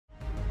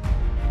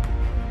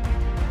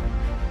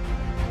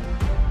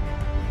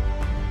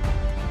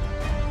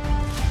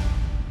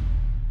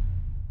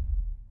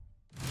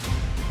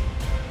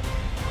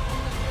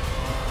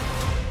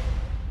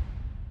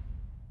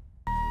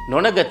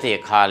නොනගතයේ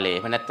කාලයේ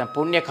එහෙම නැත්නම්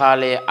පුණ්‍ය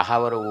කාලයේ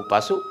අහවර වූ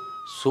පසු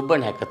සුබ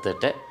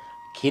නැකතට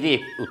කිරි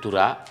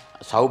උතුරා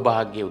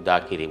සෞභාග්‍ය උදා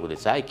කිරීම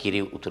උදෙසා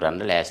කිරි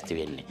උතුරන්න ලෑස්ති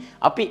වෙන්නේ.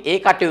 අපි ඒ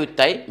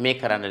කටයුත්තයි මේ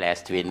කරන්න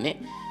ලෑස්ති වෙන්නේ.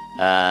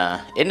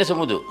 එන්න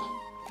සමුදු.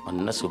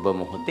 ඔන්න සුබ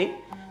මොහොතේ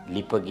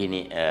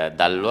ලිපගිනි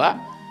දල්වා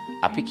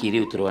අපි කිරි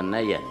උතුරවන්න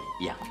යන්නේ.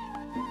 යා.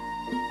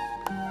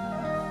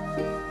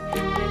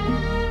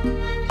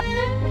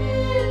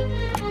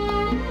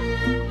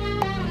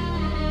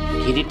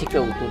 කිරි ටික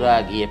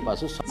උතුරා ගිය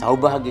පසු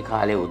සෞභාග්‍ය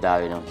කාලය උදා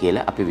වෙනවා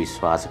කියලා අපි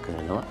විශ්වාස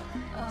කරනවා.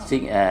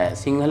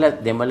 සිංහල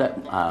දෙමළ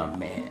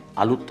මේ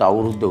අලුත්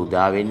අවුරුද්ද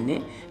උදා වෙන්නේ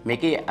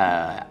මේකේ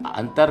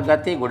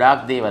අන්තර්ගතයේ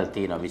ගොඩාක් දේවල්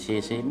තියෙනවා.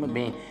 විශේෂයෙන්ම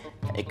මේ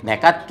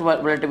නැකත්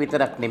වලට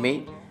විතරක් නෙමෙයි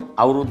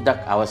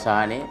අවුරුද්දක්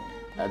අවසානයේ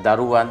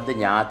දරුවන්ද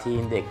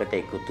ඥාතීන්ද එකට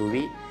එකතු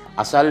වී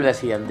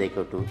අසල්වැසියන්ද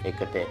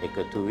එකට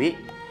එකතු වී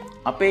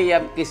අපේ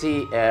යම් කිසි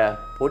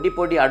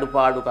පොඩි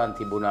අඩුපාඩුකම්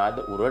තිබුණාද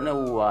උරණ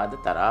වූවාද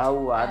තරහ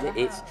වූවාද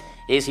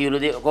ඒ සියලු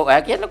දේ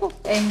ඔයා කියන්නකෝ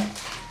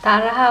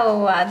තරහ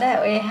වූවාද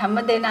ඔය හැම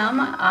දෙනාම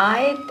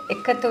ආයෙත්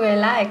එකතු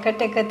වෙලා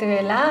එකට එකතු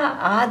වෙලා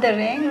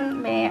ආදරෙන්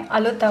මේ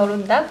අලුත්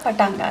අවුරුද්දක්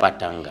පටන්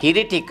ගන්නවා.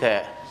 කිරි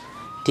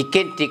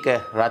ටිකෙන් ටික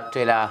රත්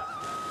වෙලා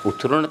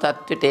උතුරන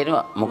තත්ත්වයට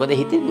එනවා. මොකද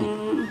හිතෙන්නේ?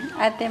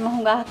 ඇත්තම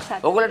හුඟක්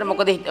සතුටුයි. ඔයගොල්ලන්ට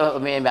මොකද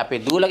මේ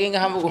අපේ දූලගෙන්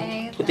අහමුකෝ.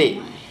 පුතේ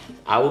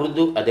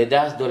අවුරුදු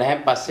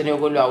 2012න් පස්සේනේ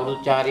ඔයගොල්ලෝ අවුරුදු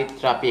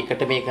චාරිත්‍ර අපි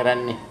එකට මේ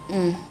කරන්නේ.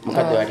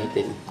 මොකද ඔයාලට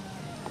හිතෙන්නේ?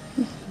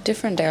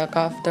 Different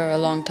after a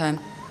long time.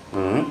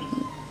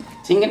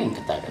 සිංහලෙන්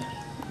කතා කරලා.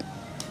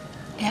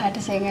 එයාට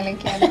සිංහලෙන්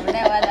කියන්න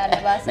බෑ. ඔයාලා අර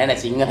බස්. නෑ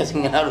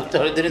සිංහල අලුත්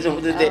අවුරුද්දේ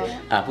සමුදුතේ.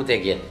 පුතේ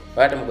කියන්නේ.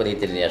 ඔයාලට මොකද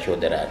හිතෙන්නේ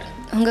යශෝදරාට?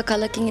 හුඟ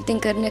කලකින්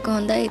ඉතින් කරන එක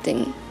හොඳයි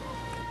ඉතින්.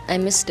 I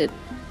missed it.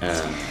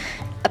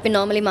 අපි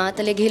normally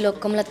මාතලේ ගිහින්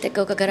ඔක්කොමලත් එක්ක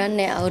ඔක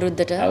කරන්නේ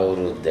අවුරුද්දට.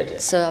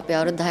 So අපි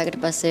අවුරුදු 10කට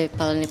පස්සේ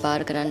පළවෙනි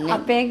පාර කරන්නේ.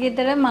 අපේ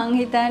ගෙදර මං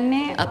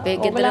හිතන්නේ අපේ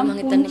ගෙදර මං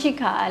හිතන්නේ පුංචි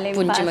කාලේ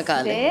පුංචිම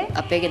කාලේ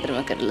අපේ ගෙදරම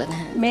කරලා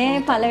නැහැ.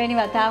 මේ පළවෙනි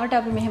වතාවට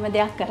අපි මෙහෙම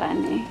දෙයක්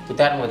කරන්නේ.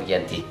 පුතාට මොකද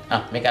කියන්නේ?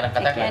 මේක අර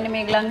කතා කරන්නේ. කියන්නේ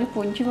මේගොල්ලන්ගේ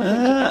පුංචිම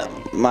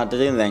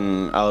මට දැන්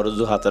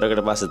අවුරුදු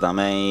 4කට පස්සේ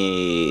තමයි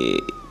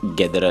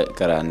ගෙදර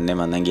කරන්නේ.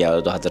 මම දැන් ගිය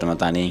අවුරුදු 4ම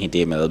තනියෙන්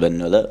හිටියේ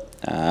මෙල්බන් වල.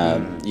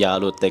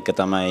 යාළුවොත් එක්ක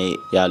තමයි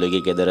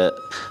යාළුවගේ ගෙදර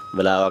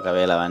වෙලාවක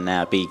වේලවන්නේ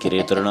අපි කිරි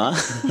උතුරනවා.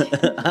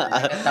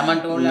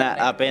 තමන්ට ඕන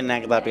අපේ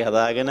නැකත අපි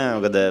හදාගෙන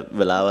මොකද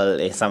වෙලාවල්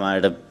ඒ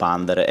සමහරට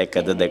පාන්දර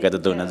 1ද 2ද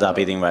 3ද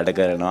අපි ඉතින් වැඩ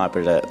කරනවා.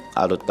 අපිට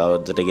අලුත්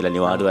අවුරුද්දට කියලා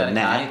නිවාඩුවක්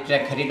නැහැ.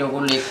 චාරිත්‍රාක් හැටියට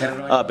ඔයගොල්ලෝ ඒක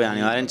කරනවා. අපි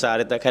අනිවාර්යෙන්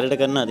චාරිත්‍රාක්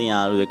හැටියට කරනවා. ඉතින්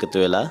යාළුවෝ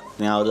එකතු වෙලා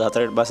ඉතින් අවුරුදු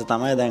 4කට පස්සේ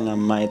තමයි දැන්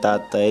අම්මයි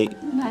තාත්තයි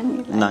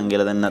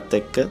නංගිලා දෙන්නත්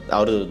එක්ක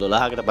අවුරුදු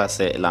 12කට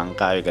පස්සේ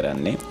ලංකාවේ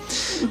කරන්නේ.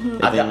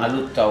 අද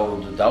අලුත්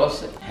අවුරුදු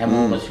දවස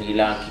හැමෝම ශ්‍රී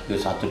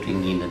ලාංකිකයෝ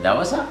සතුටින් ඉන්න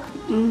දවසක්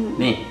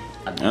නේ.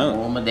 අද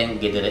කොහොම දැන්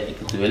ගෙදර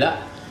එකතු වෙලා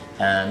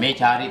මේ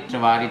චාරිත්‍ර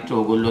වාරිත්‍ර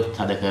ඕගොල්ලොත්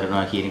හද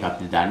කරනවා කියන එක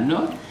අපි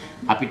දන්නවා.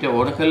 අපිට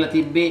ඕන කරලා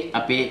තිබ්බේ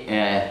අපේ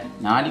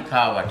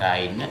නාලිකාවට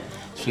ඉන්න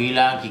ශ්‍රී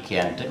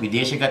ලාංකිකයන්ට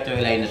විදේශගත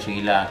වෙලා ඉන්න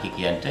ශ්‍රී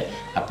ලාංකිකයන්ට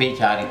අපේ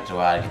චාරිත්‍ර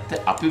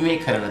වාරිත්‍ර අපි මේ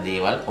කරන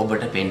දේවල්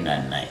ඔබට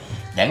පෙන්වන්නයි.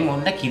 දැන්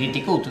ඔන්න කිරි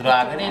ටික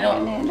උතුරාගෙන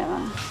එනවා.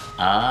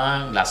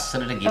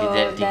 ලස්සනට ගිරි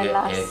දැල් ටික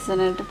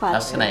ලස්සනට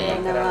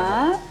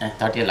පස්සෙනවා.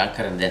 තාටිය ලක්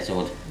කරන් දැන්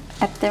සෝද.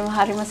 ඇත්තම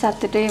හරිම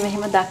සතුටුයි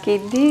මෙහෙම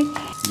දකිද්දි.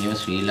 මේ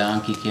ශ්‍රී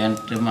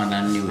ලාංකිකයන්ටම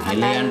අනන්‍ය වූ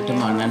හෙළයන්ටම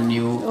අනන්‍ය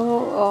වූ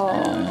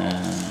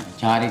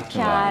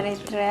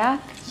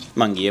චාරිත්‍රයක්.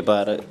 මං ගිය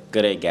පාර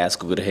කරේ ගෑස්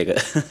කුකුරේක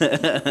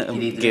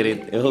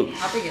කිරිත්.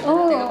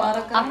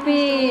 අපි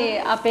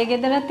අපේ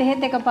ගෙදරත්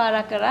එහෙත්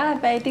එකපාරක් කරා.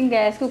 හැබැයි ඉතින්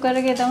ගෑස්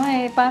කුකරේ තමයි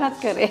ඒ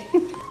පාරක් කරේ.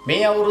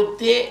 මේ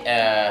අවුරුද්දේ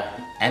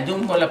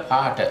ඇඳුම් වල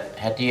පාට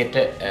හැටියට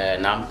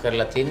නම්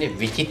කරලා තියෙන්නේ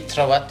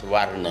විචිත්‍රවත්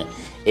වර්ණ.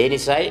 ඒ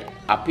නිසායි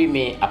අපි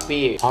මේ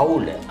අපේ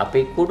පවුල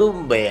අපේ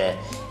කුඩුම්බය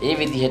ඒ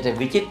විදිහට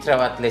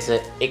විචිත්‍රවත් ලෙස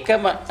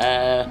එකම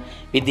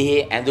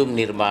විදිහේ ඇඳුම්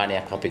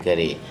නිර්මාණයක් අපි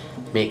කරේ.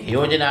 මේ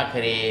යෝජනා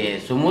කරේ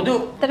සුමුදු.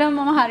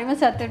 ඇත්තටම මම හරිම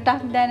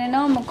සතුටක්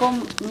දැනෙනවා.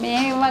 මොකද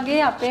මේ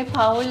වගේ අපේ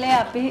පවුලේ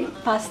අපි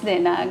 5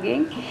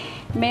 දෙනාගෙන්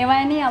මේ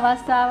වයිනි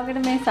අවස්ථාවකට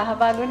මේ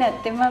සහභාගී වෙන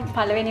ඇත්තම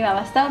පළවෙනි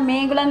අවස්ථාව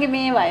මේගොල්ලන්ගේ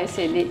මේ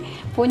වයසේදී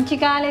පුංචි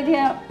කාලේදී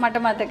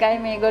මට මතකයි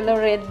මේගොල්ලෝ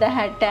රෙද්ද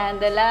හැට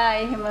ඇඳලා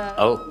එහෙම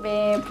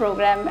මේ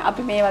ප්‍රෝග්‍රෑම්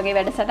අපි මේ වගේ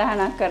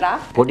වැඩසටහනක් කරා.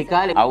 පොඩි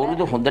කාලේ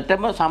අවුරුදු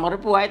හොඳටම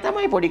සමරපු අය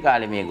තමයි පොඩි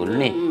කාලේ මේගොල්ලෝ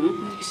නේ.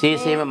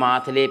 විශේෂයෙන්ම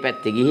මාතලේ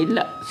පැත්තේ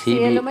ගිහිල්ලා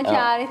සියලුම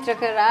චාරිත්‍ර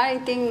කරා.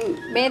 ඉතින්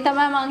මේ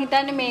තමයි මම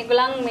හිතන්නේ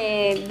මේගොල්ලන් මේ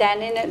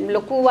දැනෙන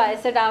ලොකු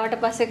වයසට ආවට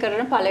පස්සේ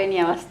කරන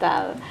පළවෙනි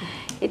අවස්ථාව.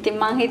 ඉතින්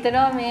මම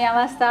හිතනවා මේ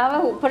අවස්ථාව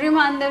උපරිම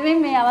අන්දමින්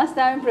මේ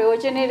අවස්ථාවෙන්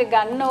ප්‍රයෝජනෙට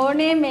ගන්න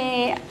ඕනේ.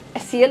 මේ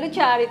සියලු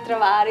චාරිත්‍ර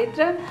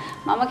වාරිත්‍ර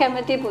මම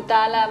කැමති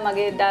පුතාලා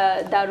මගේ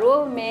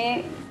දරුවෝ මේ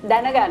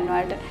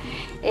දැනගන්නවට.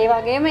 ඒ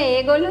වගේම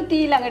ඒගොල්ලෝ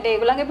ඊළඟට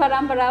ඒගොල්ලන්ගේ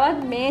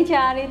පරම්පරාවත් මේ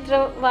චාරිත්‍ර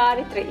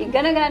වාරිත්‍ර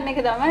ඉගෙන ගන්න එක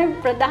තමයි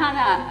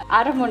ප්‍රධාන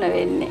අරමුණ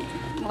වෙන්නේ.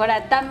 මොකද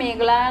නැත්තම්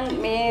මේගොල්ලන්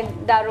මේ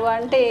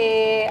දරුවන්ට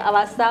ඒ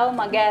අවස්ථාව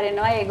මග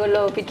ඇරෙනවා.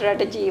 ඒගොල්ලෝ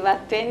පිටරට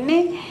ජීවත්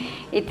වෙන්නේ.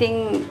 ඉතින්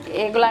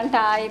ඒගොල්ලන්ට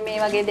ආයේ මේ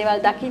වගේ දේවල්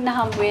දකින්න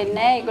හම්බ වෙන්නේ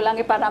නැහැ.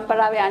 ඒගොල්ලන්ගේ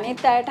පරම්පරාවේ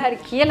අනිත් අයට හරි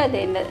කියලා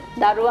දෙන්න.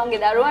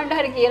 දරුවන්ගේ දරුවන්ට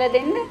හරි කියලා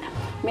දෙන්න.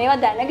 මේවා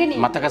දැනගෙන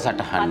මතක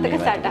සටහන් මතක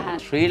සටහන්.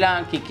 ශ්‍රී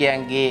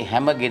ලාංකිකයන්ගේ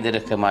හැම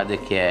ගෙදරකම අද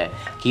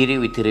කිරි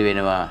විතරි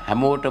වෙනවා.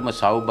 හැමෝටම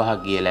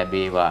සෞභාග්‍ය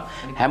ලැබේවා.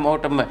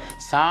 හැමෝටම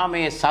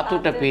සාමයේ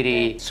සතුට පිරි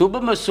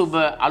සුබම සුබ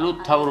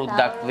අලුත්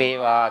අවුරුද්දක්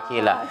වේවා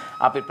කියලා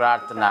අපි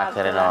ප්‍රාර්ථනා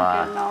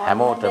කරනවා.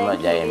 හැමෝටම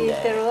ජයෙන් ජය.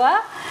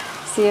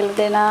 සියලු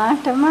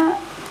දෙනාටම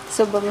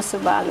සුබම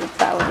සුබ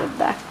අලුත්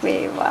අවුරුද්දක්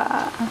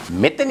වේවා.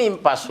 මෙතනින්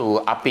පසු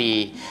අපි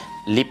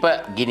ලිප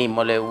ගිනි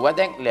මොලෙව්ව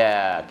දැන්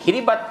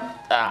කිරිබත්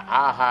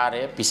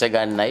ආහාරය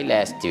පිසගන්නයි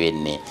ලෑස්ති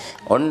වෙන්නේ.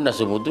 ඔන්න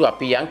සුමුදු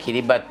අපි යන්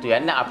කිරිබත්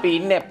යන්න අපි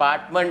ඉන්නේ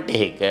ඇපාර්ට්මන්ට්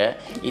එකක.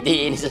 ඉතින්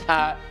ඒ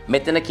නිසා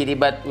මෙතන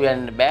කිරිබත්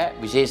යන්න බෑ.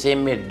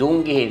 විශේෂයෙන් මේ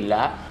දුම්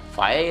ගිහිල්ලා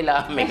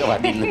ෆයලා මේක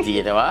වදින්න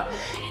තියෙනවා.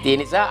 ඒ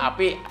නිසා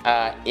අපි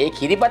ඒ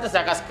කිරිබත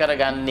සකස්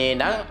කරගන්නේ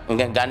නම්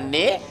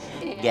ගන්නේ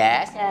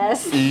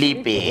ගෑස්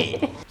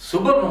ලිපේ.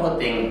 සුබ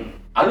මොහොතෙන්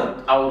අලුත්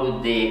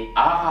අවුරුද්දේ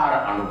ආහාර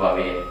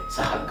අනුභවය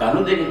සහ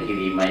ගනුදෙනු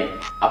කිරීමයි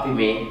අපි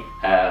මේ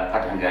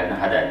පටන් ගන්න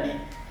හදන්නේ.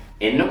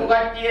 එන්නකෝ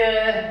කට්ටිය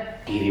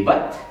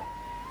කිරිබත්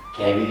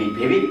කැවිලි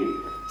පෙවිලි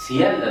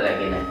සියල්ල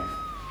රැගෙන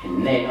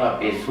එන්න එනවා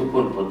අපේ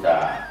සුපුන්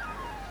පුතා.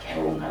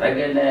 කැවුම්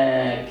අරගෙන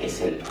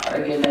කෙසෙල්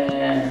අරගෙන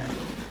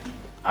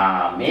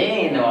මේ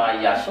එනවා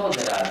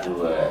යශෝදරා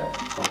දුව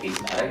කොකිස්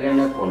අරගෙන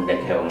කොණ්ඩ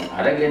කැවුම්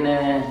අරගෙන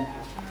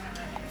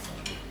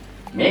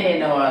මේ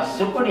එනවා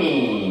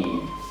සුකුණී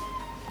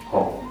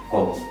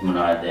කොක්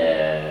මොනවාද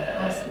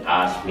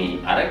ආස්මි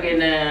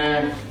අරගෙන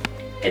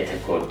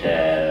එතකොට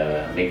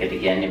මේකට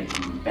කියන්නේ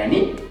පැණි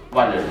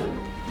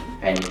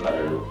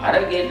වලලු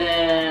අරගෙන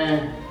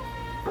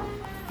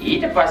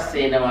ඊට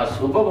පස්සේ එනවා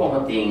සුබ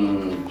මොහොතින්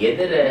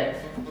ගෙදර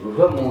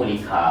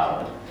ගෘහමූලිකාව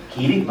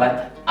කිරිබත්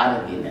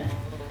අරගෙන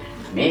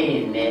මේ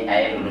ඉන්නේ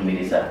ඇයුණු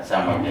මිනිස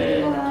සමග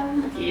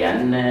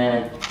යන්න.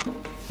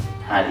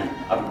 හරි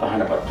අපි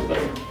පහන පත්තු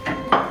කරමු.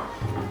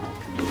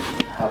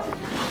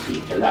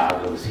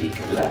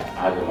 සීකලා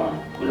ආගමන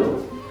කුලෝ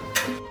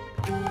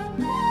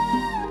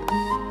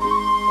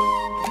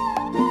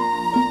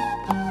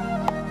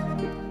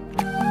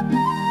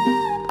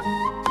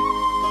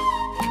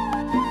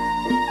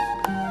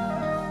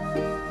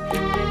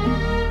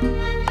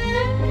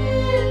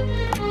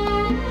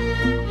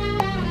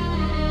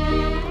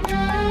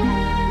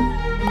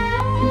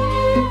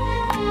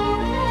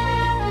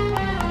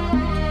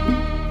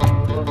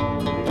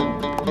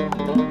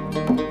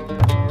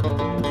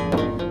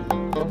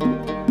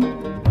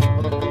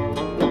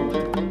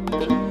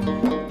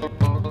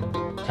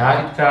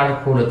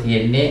චාරිත්‍රානුකූල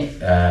තියෙන්නේ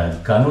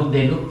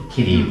ගනුදෙනු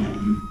කිරීම.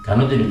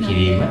 ගනුදෙනු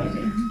කිරීම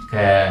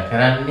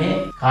කරන්නේ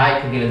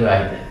කායික කියලා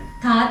දුවයිද?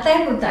 තාත්තයි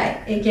පුතයි.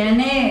 ඒ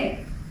කියන්නේ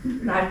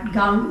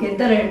ගම්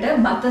ගෙදරට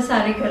බත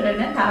සරි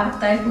කරන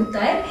තාත්තයි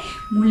පුතයි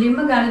මුලින්ම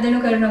ගනුදෙනු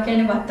කරනවා.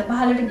 කියන්නේ බත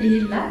පහලට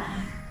ගිහිල්ලා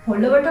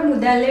පොළවට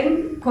මුදල්ෙන්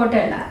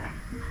කොටලා.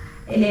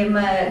 එහෙම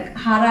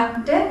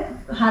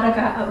හරක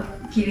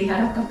කිරි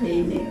හරක අපේ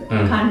ඉන්නේ.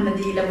 කන්න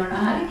දීලා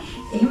මොනවා හරි.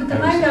 එහෙම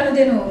තමයි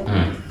ගනුදෙනු.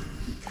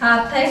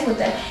 තාත්තයි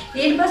පුතයි.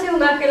 ඊට පස්සේ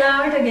උඟක්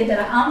වෙලාවට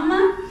ගෙදර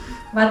අම්මා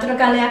වතුර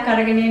කලයක්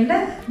අරගෙන එන්න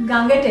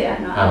ගඟට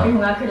යනවා. අපි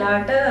උඟක්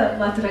වෙලාවට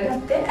වතුර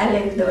ගත්තේ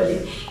ඇලෙන්ද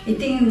වලින්.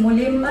 ඉතින්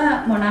මුලින්ම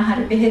මොනවා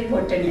හරි බෙහෙත්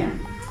පොට්ටනිය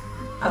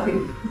අපි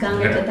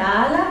ගඟට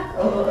දාලා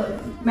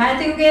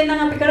මෑතිකුගේ නම්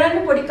අපි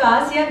කරන්නේ පොඩි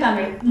කාසියක්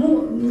ගඟට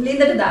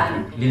ලිඳට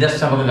දාන්නේ. ලිඳ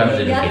සමග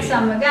ගනුදෙනු කිරීම.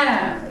 සමග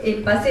ඊට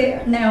පස්සේ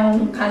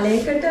නැවුම්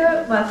කලයකට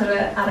වතුර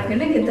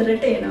අරගෙන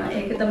ගෙදරට එනවා.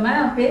 ඒක තමයි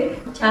අපේ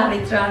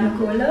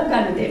චාරිත්‍රානුකූල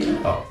ගනුදෙනු.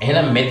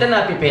 එහෙනම් මෙතන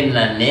අපි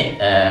පෙන්වන්නේ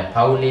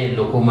පවුලේ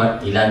ලොකුම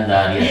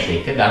ඉලන්දාරියත්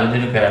එක්ක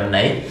ගනුදෙනු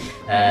කරන්නයි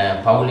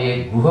පවුලේ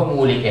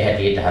ගෘහමූලික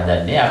හැටියට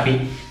හදන්නේ. අපි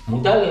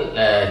මුදල්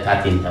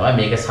තතින් තමයි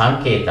මේක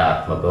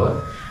සංකේතාත්මකව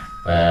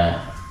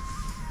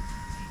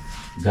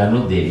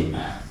ගනුදෙනු.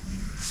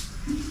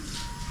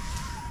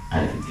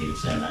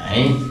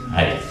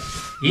 හරි.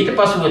 ඊට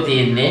පසුව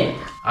තියෙන්නේ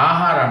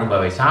ආහාර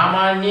අනුභවය.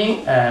 සාමාන්‍යයෙන්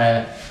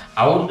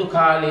අවුරුදු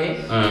කාලේ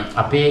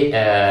අපේ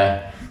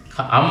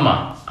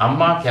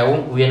අම්මා කැවුම්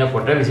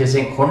උයනකොට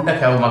විශේෂයෙන් කොණ්ඩ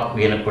කැවුමක්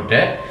උයනකොට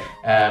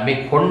මේ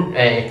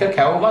එක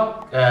කැවුමක්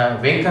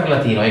වෙන්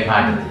කරලා තියෙනවා ඒ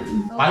කාටද?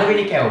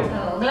 පළවෙනි කැවුම.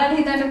 ඔයගලන්ට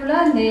හිතන්න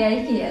පුළුවන්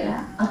දෙයයි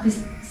කියලා. අපි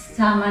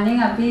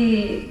සාමාන්‍යයෙන් අපි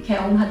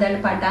කැවුම් හදන්න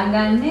පටන්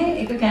ගන්න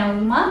එක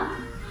කැවුමක්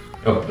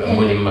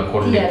මුලින්ම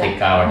කොණ්ඩෙත්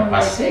එක්ක ආවට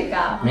පස්සේ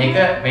මේක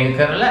වෙන්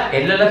කරලා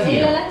එල්ලලා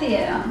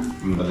තියෙනවා.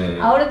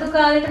 අවුරුදු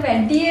කාලෙට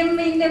වැඩියෙන්ම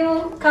ඉන්නම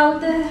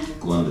කවුද?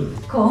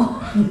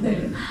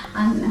 කොඳුරු.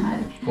 අන්න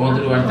හරි.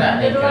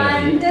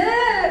 කොඳුරුවන්ට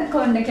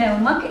කොණ්ඩ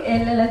කැවුමක්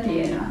එල්ලලා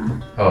තියෙනවා.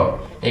 ඔව්.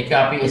 ඒක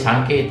අපි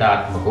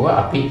සංකේතාත්මකව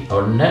අපි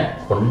ඔන්න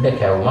කොණ්ඩ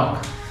කැවුමක්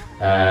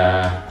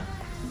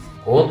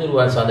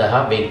කොඳුරුවන්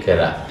සඳහා වෙන්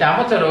කරා. ඊට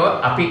අමතරව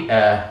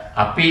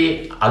අපි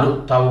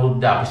අලුත්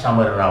අවුරුද්ද අපි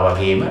සමරනවා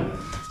වගේම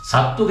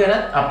සත්තු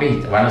ගැනත් අපි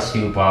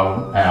වනසිව්පාවුන්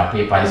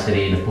අපේ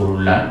පරිසරයේ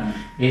පුරුල්ලන්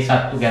මේ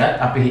සත්තු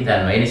ගැනත් අපි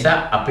හිතනවා. ඒ නිසා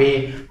අපේ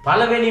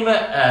පළවෙනිම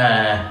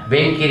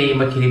වෙන්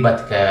කිරීම කිරිබත්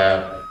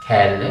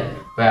කෑල්ල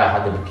ඔයා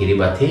හදපු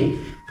කිරිබතේ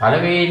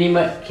පළවෙනිම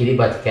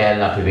කිරිබත්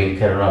කෑල්ල අපි වෙන්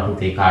කරනවා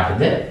පුතේ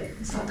කාටද?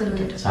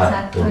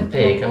 සත්තුන්ට.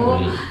 ඒක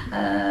මුල්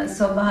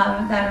ස්වභාව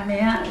ධර්මය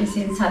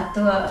විසින්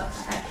සත්තුව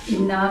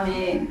ඉන්නවා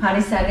මේ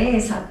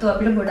පරිසරයේ සත්තු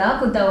අපිට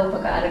ගොඩාක්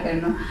උපකාර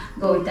කරනවා.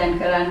 ගොවිතැන්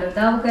කරන්න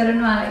උදව්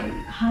කරනවා.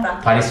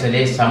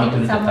 පරිසරයේ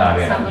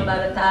සමතුලිතතාවය.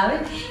 සමබරතාවය.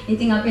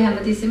 ඉතින් අපි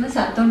හැමතිස්සෙම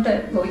සතුන්ට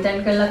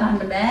ගොවිතැන් කරලා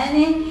කන්න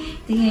බෑනේ.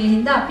 ඉතින් ඒ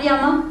හින්දා අපි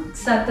යමක්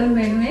සතුන්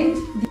වෙනුවෙන්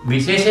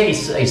විශේෂයෙන්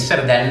ඉස්සර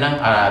දැන් නම්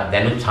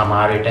දැනුත්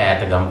සමහර විට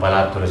ඈත ගම්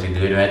පළාත් වල සිදු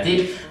වෙනවා ඇති.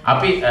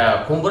 අපි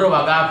කුඹුර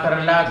වගා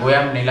කරලා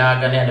ගොයම්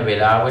නෙලාගෙන යන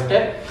වෙලාවට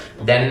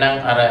දැන් නම්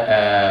අර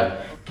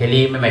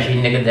කෙලීම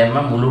මැෂින් එක දැම්ම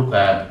මුළු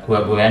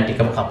ගොයන්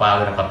ටිකම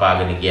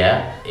කපාගෙන ගියා.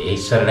 ඒ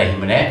ඉස්සර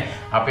එහෙම නෑ.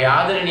 අපේ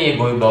ආදරණීය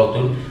ගොවි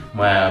බෞතුන්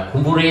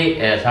කුඹුරේ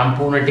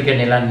සම්පූර්ණ ටික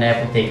නෙලන්නේ නෑ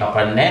පුතේ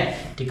කපන්නේ.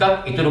 ටිකක්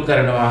ඉතුරු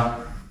කරනවා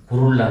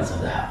කුරුල්ලන්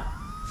සඳහා.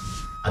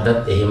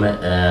 අදත් එහෙම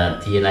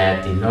තියෙන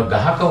අයත් ඉන්නවා.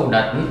 ගහක උනත්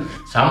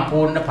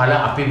සම්පූර්ණ ඵල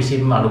අපි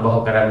විසින්ම අනුභව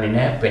කරන්නේ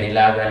නැහැ,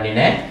 පෙනිලා ගන්නෙ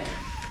නැහැ.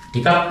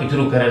 ටිකක්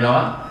ඉතුරු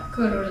කරනවා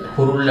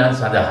කුරුල්ලන්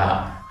සඳහා.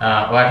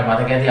 ඔයාලට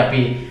මතක ඇති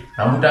අපි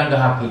රඹුටන්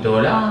ගහක්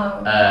හිටවලා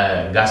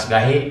ගස්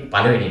ගහේ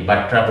පළවෙනි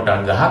බට්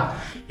රඹුටන් ගහක්.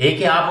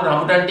 ඒකේ ආපු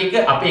රඹුටන් ටික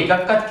අපි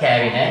එකක්වත්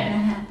කෑවේ නැහැ.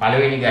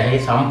 පළවෙනි ගහේ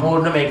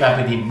සම්පූර්ණ මේක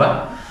අපි තිබ්බා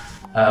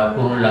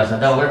කුරුල්ලන්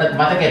සඳහා. ඔයාලට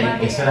මතක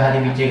ඇති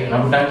ඉස්සරහදී විචේ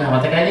රඹුටන් ගහ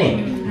මතකයි නේ?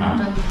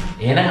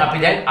 එහෙනම් අපි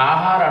දැන්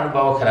ආහාර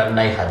අනුභව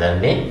කරන්නයි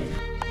හදන්නේ.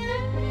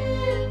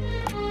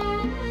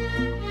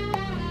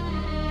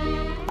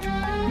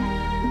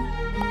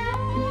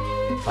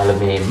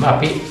 පළමුවෙන්ම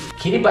අපි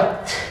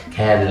කිරිබත්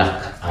කෑල්ලක්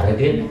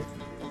අරගෙන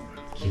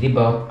කිරිබත්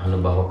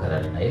අනුභව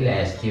කරන්නයි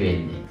ලෑස්ති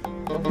වෙන්නේ.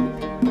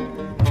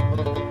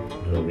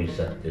 රොබිසත්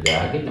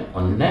දාගෙන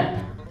ඔන්න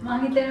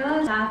මම හිතනවා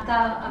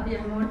තාත්තා අපි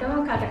හැමෝටම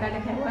කට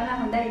කැවුවා නම්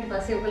හොඳයි. ඊට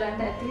පස්සේ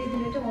ඔයගලන්ට ඇතුළේ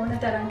දිනට ඕන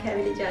තරම්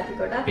කැවිලි ಜಾති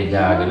කොටක්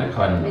බෙදාගෙන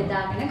කන්න.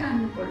 බෙදාගෙන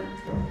කන්න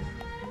පුළුවන්.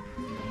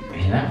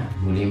 එහෙනම්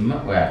මුලින්ම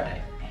ඔයාටයි.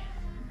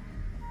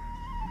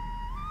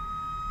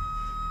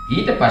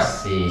 ඊට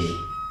පස්සේ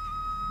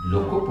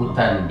ලොකු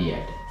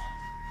පුතන්ඩියට.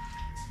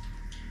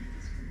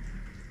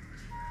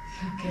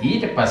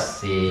 ඊට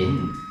පස්සේ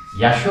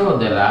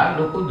යශෝදලා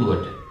ලොකු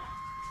දුවට.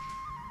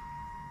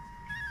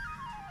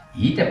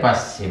 ඊට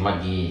පස්සේ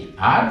මගේ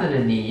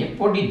ආදරණීය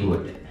පොඩි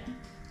දුවට.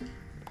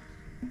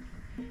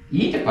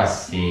 ඊට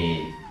පස්සේ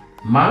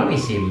මං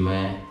විසින්ම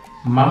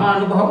මම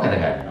අනුභව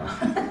කරගන්නවා.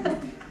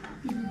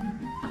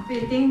 අපි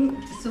ඉතින්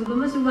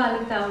සුබම සුබ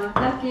අලුත්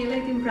අවුරුද්දක් කියලා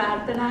ඉතින්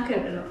ප්‍රාර්ථනා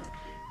කරනවා.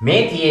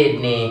 මේ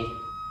තියෙන්නේ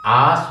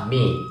ask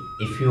me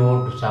if you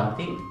want to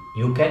something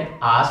you can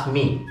ask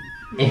me.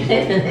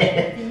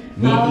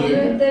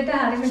 අවුරුද්දට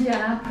හරිම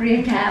ජනප්‍රිය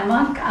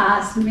කෑමක්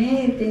ආස්මි.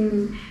 ඉතින්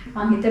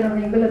මම හිතනවා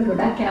මේගොල්ලෝ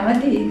ගොඩක්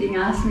කැමති ඉතින්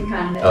ආස්මි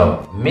කන්න. ඔව්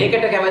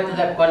මේකට කැමැත්ත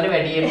දක්වන්නේ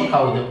වැඩියෙන්ම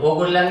කවුද?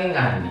 ඕගොල්ලන්ගෙන්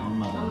අහන්නේ.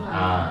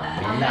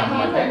 මෙන්න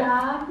අම්මට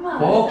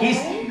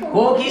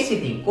කෝකිස්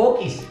ඉතින්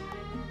කෝකිස්.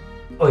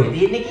 ඔය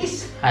තියෙන්නේ කිස්.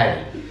 හරි.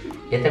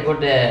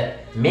 එතකොට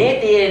මේ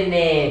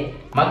තියෙන්නේ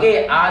මගේ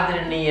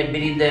ආදරණීය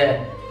බිරිඳ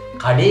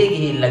කඩේ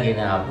ගිහිල්ලා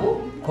ගෙන ආපු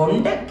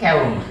කොණ්ඩ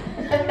කැවුම්.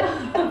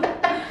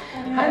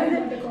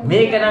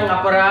 මේක නම්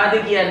අපරාධ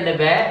කියන්න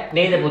බෑ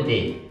නේද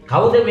පුතේ?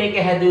 කවුද මේක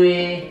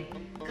හැදුවේ?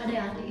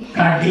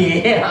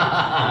 කඩේ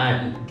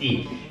ආන්ටි.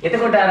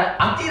 එතකොට අර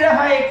අතිරහ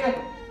එක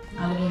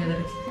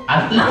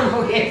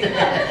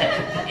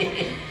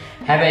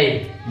හැබැයි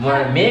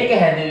මේක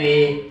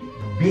හැදුවේ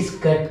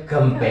බිස්කට්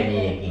කම්පැනි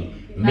එකකින්.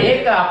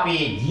 මේක අපි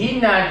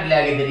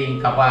ජීනාටිලා ගෙදරින්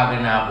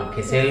කපාගෙන ආපු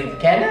කෙසෙල්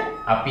කැන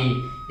අපි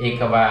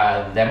ඒක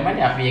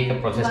දැම්මනේ. අපි ඒක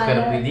ප්‍රොසෙස්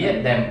කරපු විදිය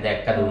දැන්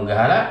දැක්ක දුම්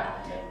ගහලා.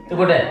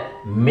 එතකොට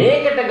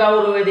මේකට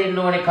ගෞරවය දෙන්න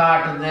ඕනේ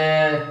කාටද?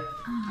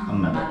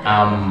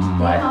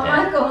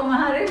 අම්මට. කොහොම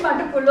හරි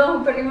මට පුළුවන්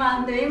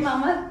පරිමාන්තේ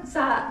මම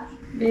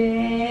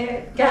මේ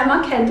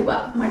කෑමක්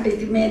හැදුවා. මට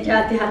ඉතින් මේ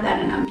જાති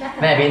හදන්න නම්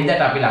නෑ.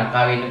 වෙන්දට අපි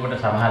ලංකාවේ ඉන්නකොට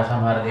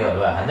සමහර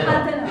දේවල් හදනවා.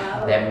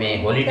 දැන් මේ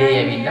හොලිඩේ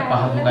ඇවිල්ලා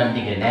පහසුකම්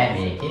ටික නෑ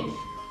මේකේ.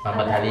 මම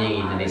තනියෙන්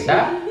ඉන්න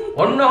නිසා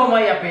ඔන්න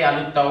ඔහොමයි අපේ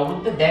අලුත්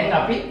අවුරුද්ද. දැන්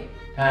අපි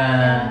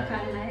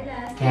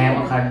කෑම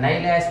කන්නයි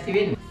ලෑස්ති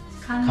වෙන්නේ.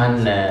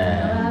 කන්න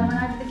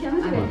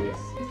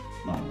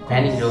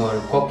පැනිඩෝල්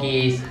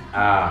කොකීස්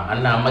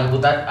අන්න අම්මගේ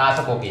පුතත් ආස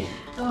කොකීස්.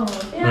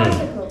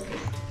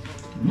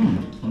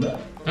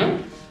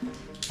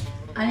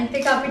 අනිත්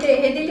එක අපිට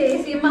එහෙදි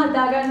ලේසියෙන්ම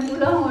හදා ගන්න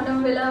පුළුවන් ඕනම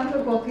වෙලාවක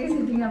කොකීස්.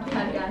 ඉතින් අපි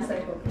හරි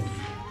ආසයි කොකීස්.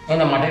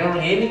 එහෙනම් මට නෝන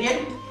හේන්නේ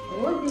කියන්නේ?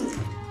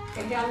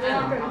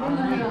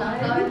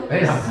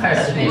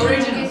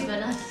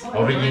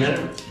 Original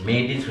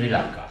made in Sri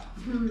Lanka.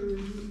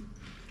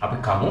 අපි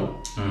කමු.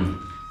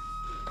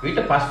 ඊට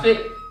පස්සේ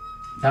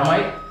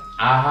තමයි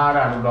ආහාර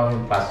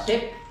අනුභවයෙන් පස්සේ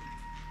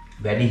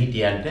වැඩි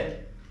හිටියන්ට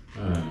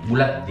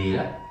මුලක්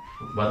දීලා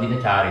වදින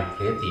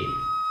චාරිත්‍රය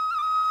තියෙනවා.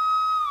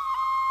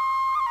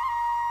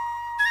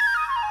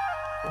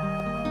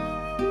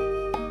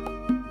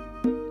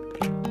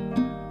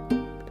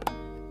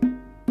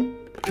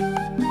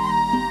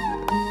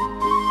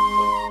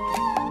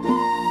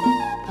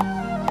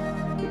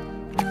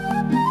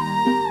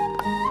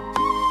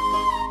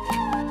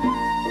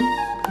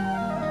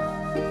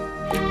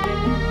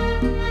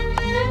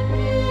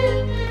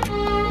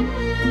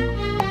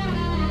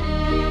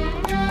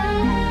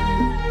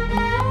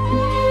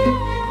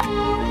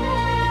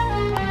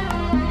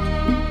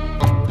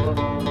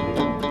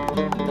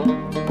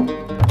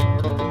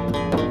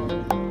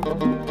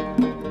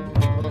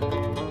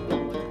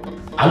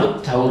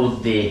 අලුත්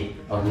අවුරුද්දේ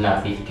ඔන්න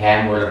අපි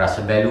කෑම වල රස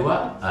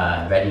බැලුවා.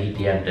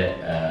 වැඩිහිටියන්ට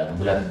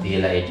බුලත්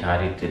දීලා ඒ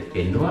චාරිත්‍රෙත්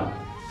පෙන්නුවා.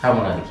 තව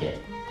මොනවද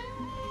කියන්නේ?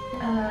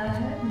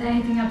 දැන්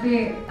ඉතින් අපි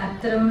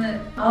අත්‍තරම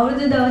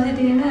අවුරුදු දවසේ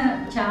තියෙන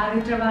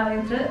චාරිත්‍ර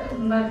වාරිත්‍ර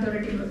උඟක්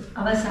දොරට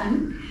අවසන්.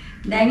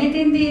 දැන්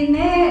ඉතින්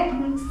තියෙන්නේ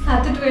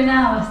සතුට වෙන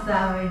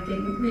අවස්ථාව.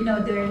 ඉතින්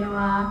විනෝද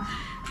වෙනවා,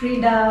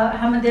 ක්‍රීඩා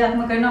හැම දෙයක්ම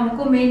කරනවා.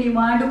 මොකෝ මේ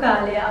නිවාඩු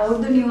කාලය,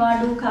 අවුරුදු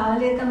නිවාඩු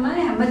කාලය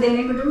තමයි හැම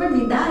දෙනෙකුටම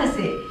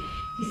නිදහසේ.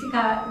 කිසි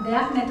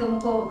දෙයක් නැතුව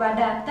මොකෝ වැඩ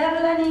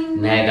අත්හැරලානේ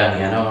නෑ ගම්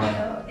යනවා.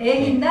 ඒ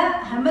හින්දා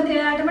හැම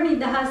දෙනාටම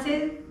නිදහසේ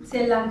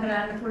සෙල්ලම්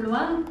කරන්න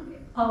පුළුවන්.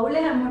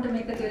 පවුලේ හැමෝටම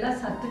එකතු වෙලා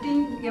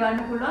සතුටින් ගෙවන්න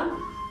පුළුවන්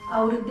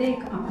අවුරුද්දේ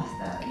එකම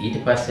අවස්ථාව. ඊට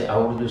පස්සේ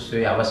අවුරුදු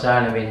උත්සවයේ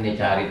අවසාන වෙන්නේ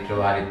චාරිත්‍ර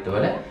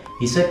වාරිත්‍රවල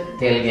හිස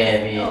තෙල්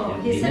ගෑමේ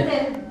හිස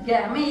තෙල්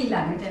ගෑම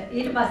ඊළඟට.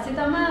 ඊට පස්සේ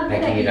තමයි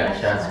රැකී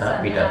ආරක්ෂා සහ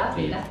පිටත්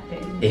වීම.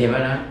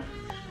 එහෙමනම්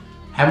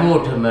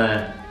හැමෝටම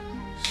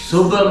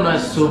සුබම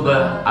සුබ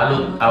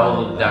අලුත්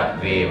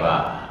අවුරුද්දක් වේවා.